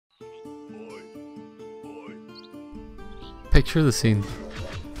picture the scene.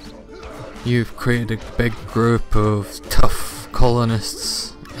 You've created a big group of tough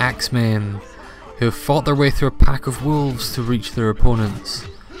colonists, axemen, who have fought their way through a pack of wolves to reach their opponents,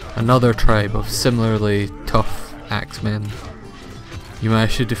 another tribe of similarly tough axemen. You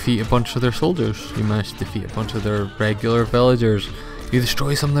manage to defeat a bunch of their soldiers, you manage to defeat a bunch of their regular villagers, you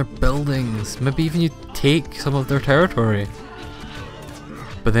destroy some of their buildings, maybe even you take some of their territory.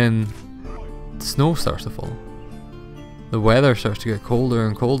 But then snow starts to fall. The weather starts to get colder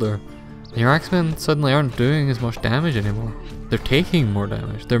and colder, and your axemen suddenly aren't doing as much damage anymore. They're taking more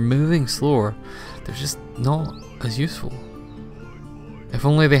damage, they're moving slower, they're just not as useful. If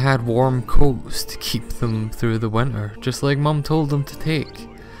only they had warm coats to keep them through the winter, just like Mum told them to take.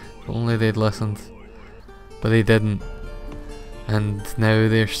 If only they'd listened. But they didn't. And now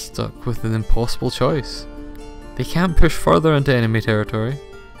they're stuck with an impossible choice. They can't push further into enemy territory.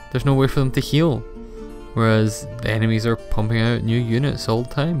 There's no way for them to heal. Whereas the enemies are pumping out new units all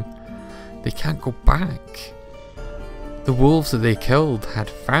the time. They can't go back. The wolves that they killed had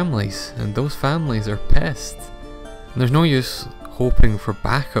families, and those families are pissed. And there's no use hoping for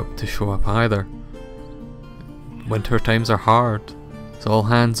backup to show up either. Winter times are hard. It's all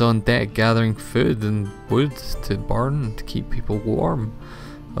hands on deck gathering food and wood to burn to keep people warm.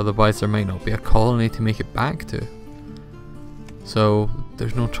 Otherwise there might not be a colony to make it back to. So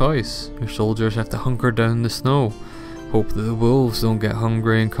there's no choice. Your soldiers have to hunker down the snow, hope that the wolves don't get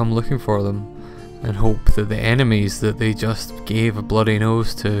hungry and come looking for them, and hope that the enemies that they just gave a bloody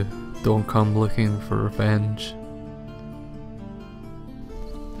nose to don't come looking for revenge.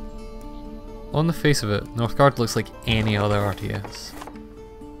 On the face of it, Northgard looks like any other RTS.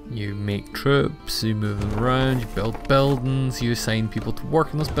 You make troops, you move them around, you build buildings, you assign people to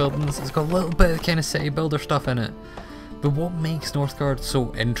work in those buildings. It's got a little bit of kind of city builder stuff in it. But what makes Northgard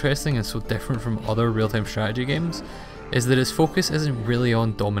so interesting and so different from other real-time strategy games is that its focus isn't really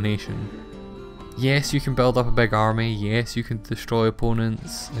on domination. Yes, you can build up a big army, yes you can destroy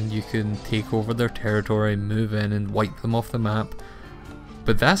opponents, and you can take over their territory, move in and wipe them off the map.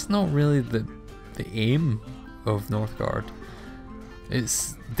 But that's not really the aim of Northgard.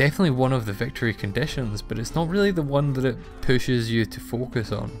 It's definitely one of the victory conditions, but it's not really the one that it pushes you to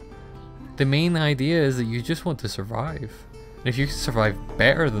focus on. The main idea is that you just want to survive. And if you can survive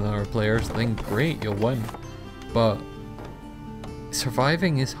better than other players, then great, you'll win. But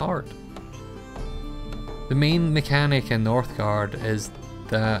surviving is hard. The main mechanic in Northgard is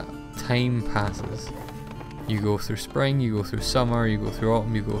that time passes. You go through spring, you go through summer, you go through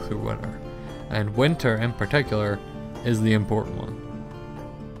autumn, you go through winter. And winter in particular is the important one.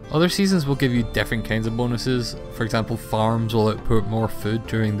 Other seasons will give you different kinds of bonuses. For example, farms will output more food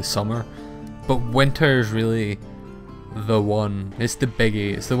during the summer. But winter is really the one. It's the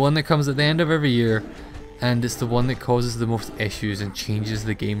biggie. It's the one that comes at the end of every year. And it's the one that causes the most issues and changes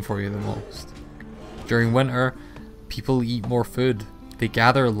the game for you the most. During winter, people eat more food. They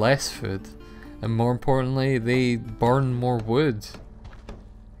gather less food. And more importantly, they burn more wood.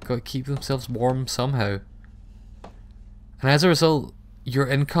 Gotta keep themselves warm somehow. And as a result, your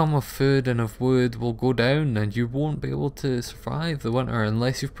income of food and of wood will go down and you won't be able to survive the winter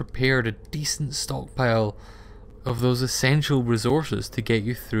unless you've prepared a decent stockpile of those essential resources to get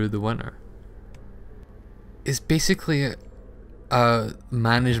you through the winter. It's basically a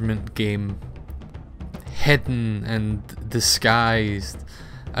management game hidden and disguised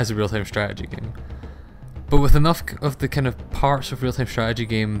as a real-time strategy game. But with enough of the kind of parts of real-time strategy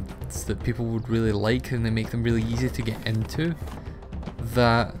games that people would really like and they make them really easy to get into,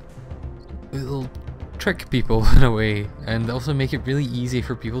 that it'll trick people in a way and also make it really easy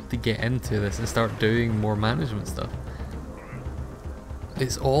for people to get into this and start doing more management stuff.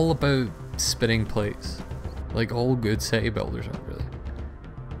 It's all about spinning plates, like all good city builders are really.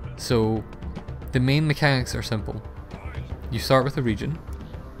 So the main mechanics are simple. You start with a region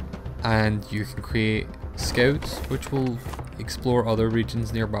and you can create scouts which will explore other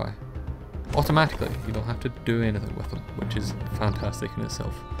regions nearby. Automatically, you don't have to do anything with them, which is fantastic in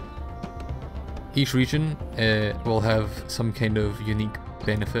itself. Each region will have some kind of unique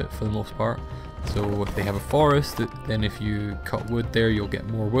benefit for the most part. So if they have a forest, then if you cut wood there you'll get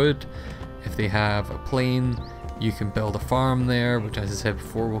more wood. If they have a plain, you can build a farm there, which as I said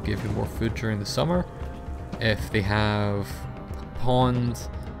before will give you more food during the summer. If they have a pond,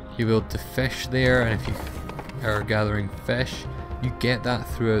 you'll be able to fish there, and if you are gathering fish, you get that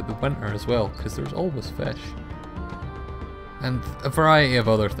throughout the winter as well, because there's always fish. And a variety of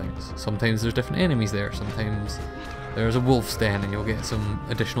other things. Sometimes there's different enemies there, sometimes there's a wolf's den and you'll get some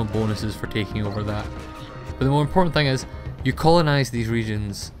additional bonuses for taking over that. But the more important thing is, you colonize these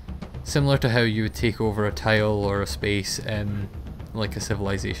regions Similar to how you would take over a tile or a space in like a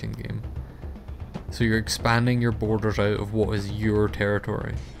civilization game. So you're expanding your borders out of what is your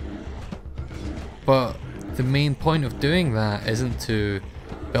territory. But the main point of doing that isn't to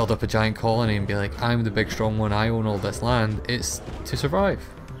build up a giant colony and be like, I'm the big strong one, I own all this land. It's to survive.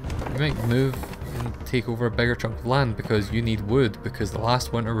 You might move and take over a bigger chunk of land because you need wood, because the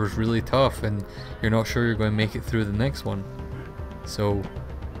last winter was really tough and you're not sure you're going to make it through the next one. So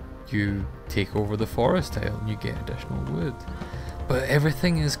you take over the forest tile and you get additional wood. But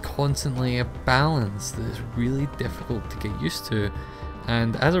everything is constantly a balance that is really difficult to get used to,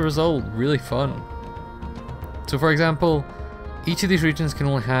 and as a result, really fun. So for example, each of these regions can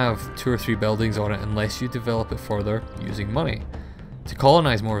only have 2 or 3 buildings on it unless you develop it further using money. To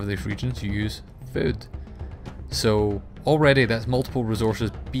colonize more of these regions, you use food. So already that's multiple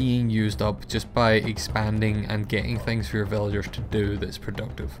resources being used up just by expanding and getting things for your villagers to do that's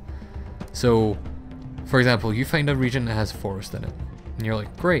productive. So for example, you find a region that has a forest in it, and you're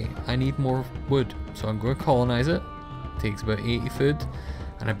like, great, I need more wood, so I'm going to colonize it. It takes about 80 food,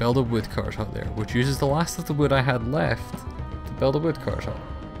 and I build a woodcutters hut there, which uses the last of the wood I had left to build a woodcutters hut.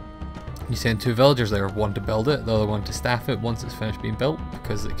 You send 2 villagers there, one to build it, the other one to staff it once it's finished being built,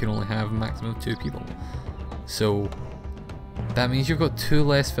 because it can only have a maximum of 2 people. So that means you've got 2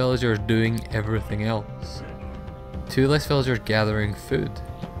 less villagers doing everything else. 2 less villagers gathering food.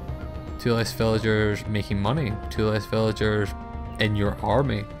 2 less villagers making money, 2 less villagers in your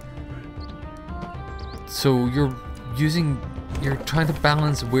army. So you're trying to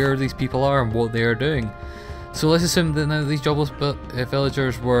balance where these people are and what they are doing. So let's assume that now these jobless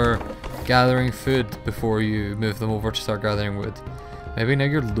villagers were gathering food before you move them over to start gathering wood. Maybe now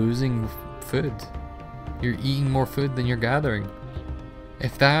you're losing food. You're eating more food than you're gathering.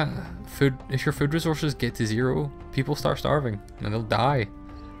 If your food resources get to 0, people start starving and they'll die.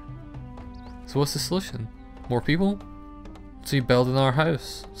 So what's the solution? More people? So you build another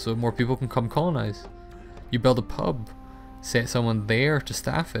house so more people can come colonize. You build a pub, set someone there to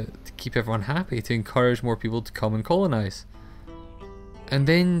staff it, to keep everyone happy, to encourage more people to come and colonize. And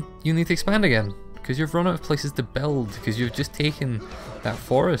then you need to expand again, because you've run out of places to build, because you've just taken that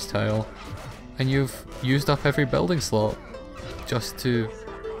forest tile and you've used up every building slot just to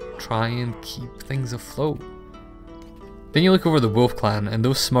try and keep things afloat. Then you look over the wolf clan, and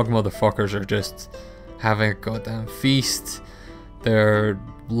those smug motherfuckers are just having a goddamn feast. They're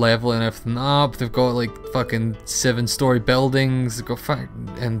leveling everything up. They've got like fucking 7-story buildings. They've got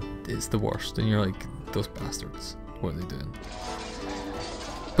and it's the worst. And you're like, those bastards, what are they doing?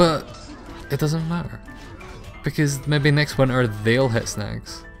 But it doesn't matter, because maybe next winter they'll hit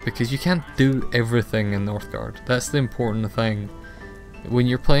snags. Because you can't do everything in Northgard. That's the important thing. When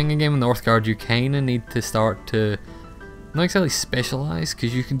you're playing a game in Northgard, you kind of need to start to not exactly specialise,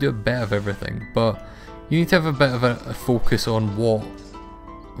 because you can do a bit of everything, but you need to have a bit of a focus on what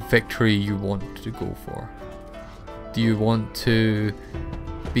victory you want to go for. Do you want to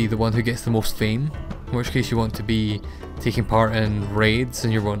be the one who gets the most fame? In which case you want to be taking part in raids,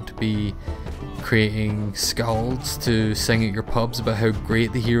 and you want to be creating skalds to sing at your pubs about how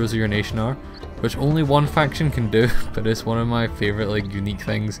great the heroes of your nation are, which only one faction can do, but it's one of my favourite like unique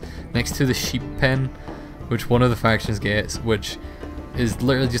things, next to the sheep pen, which one of the factions gets, which is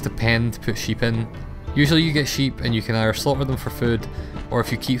literally just a pen to put sheep in. Usually you get sheep and you can either slaughter them for food, or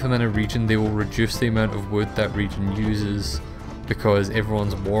if you keep them in a region they will reduce the amount of wood that region uses, because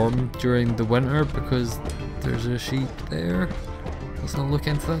everyone's warm during the winter because there's a sheep there. Let's not look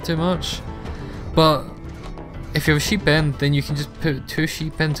into that too much. But if you have a sheep pen, then you can just put 2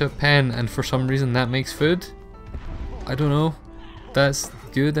 sheep into a pen, and for some reason that makes food. I don't know. That's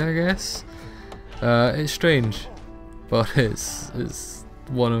good, I guess. It's strange, but it's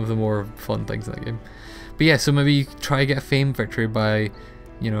one of the more fun things in that game. But yeah, so maybe you try to get a fame victory by,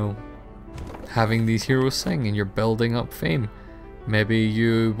 you know, having these heroes sing, and you're building up fame. Maybe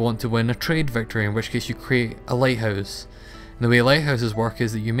you want to win a trade victory, in which case you create a lighthouse. And the way lighthouses work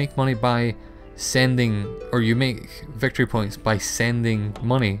is that you make money by sending, or you make victory points by sending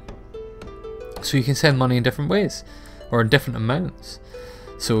money. So you can send money in different ways, or in different amounts.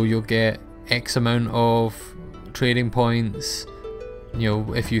 So you'll get X amount of trading points, you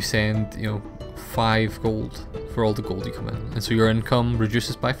know, if you send, you know, 5 gold for all the gold you come in, and so your income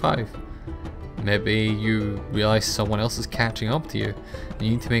reduces by 5. Maybe you realize someone else is catching up to you, and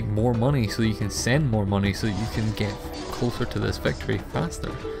you need to make more money so you can send more money so that you can get closer to this victory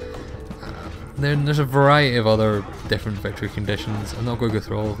faster. Then there's a variety of other different victory conditions. I'm not going to go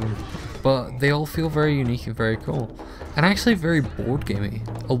through all of them, but they all feel very unique and very cool, and actually very board gamey.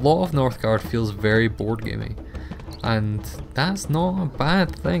 A lot of Northgard feels very board gamey, and that's not a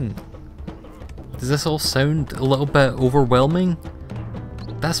bad thing. Does this all sound a little bit overwhelming?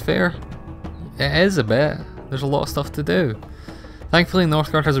 That's fair. It is a bit. There's a lot of stuff to do. Thankfully,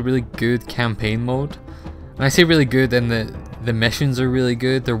 Northgard has a really good campaign mode. And I say really good in that the missions are really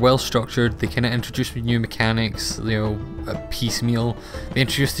good. They're well structured. They kind of introduce new mechanics, you know, piecemeal. They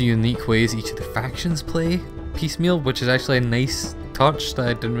introduce the unique ways each of the factions play piecemeal, which is actually a nice touch that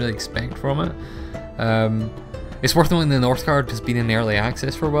I didn't really expect from it. It's worth noting the Northgard has been in early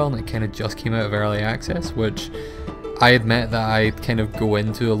access for a while, and it kind of just came out of early access, which I admit that I kind of go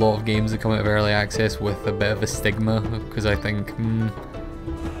into a lot of games that come out of early access with a bit of a stigma, because I think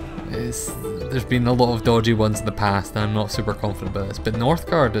there's been a lot of dodgy ones in the past and I'm not super confident about this. But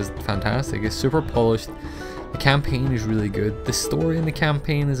Northgard is fantastic, it's super polished, the campaign is really good, the story in the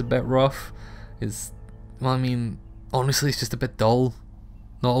campaign is a bit rough, well, I mean, honestly it's just a bit dull,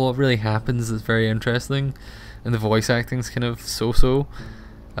 not a lot really happens that's very interesting, and the voice acting's kind of so-so,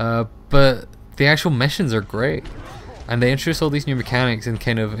 but the actual missions are great. And they introduce all these new mechanics and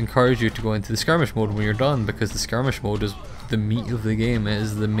kind of encourage you to go into the skirmish mode when you're done, because the skirmish mode is the meat of the game. It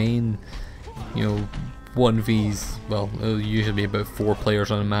is the main, you know, 1vs, well, it'll usually be about 4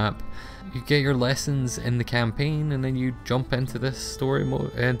 players on a map. You get your lessons in the campaign and then you jump into this story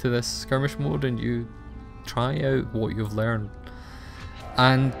mode, into this skirmish mode, and you try out what you've learned.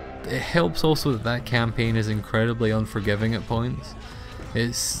 And it helps also that that campaign is incredibly unforgiving at points.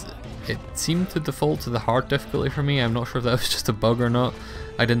 It seemed to default to the hard difficulty for me. I'm not sure if that was just a bug or not.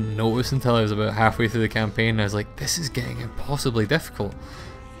 I didn't notice until I was about halfway through the campaign and I was like, this is getting impossibly difficult.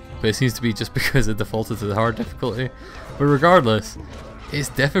 But it seems to be just because it defaulted to the hard difficulty. But regardless, it's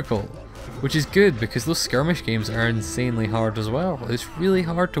difficult, which is good because those skirmish games are insanely hard as well. It's really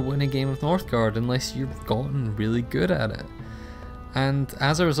hard to win a game of Northgard unless you've gotten really good at it. And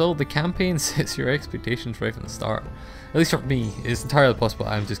as a result, the campaign sets your expectations right from the start. At least for me, it's entirely possible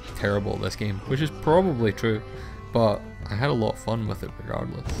I'm just terrible at this game, which is probably true, but I had a lot of fun with it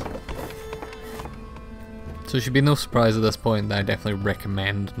regardless. So it should be no surprise at this point that I definitely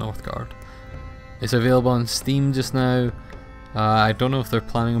recommend Northgard. It's available on Steam just now. I don't know if they're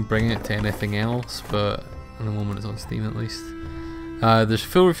planning on bringing it to anything else, but at the moment it's on Steam at least. There's a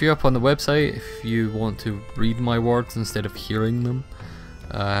full review up on the website if you want to read my words instead of hearing them.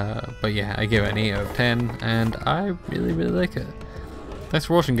 But yeah, I give it an 8 out of 10 and I really like it. Thanks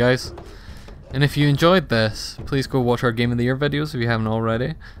for watching, guys. And if you enjoyed this, please go watch our Game of the Year videos if you haven't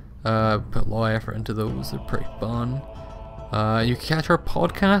already. Put a lot of effort into those, they're pretty fun. You can catch our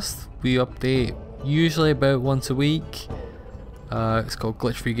podcast. We update usually about once a week. It's called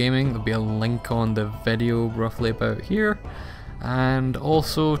Glitch Free Gaming. There'll be a link on the video roughly about here. And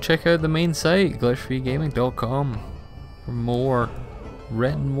also check out the main site, glitchfreegaming.com, for more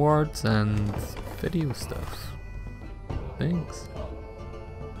written words and video stuff. Thanks.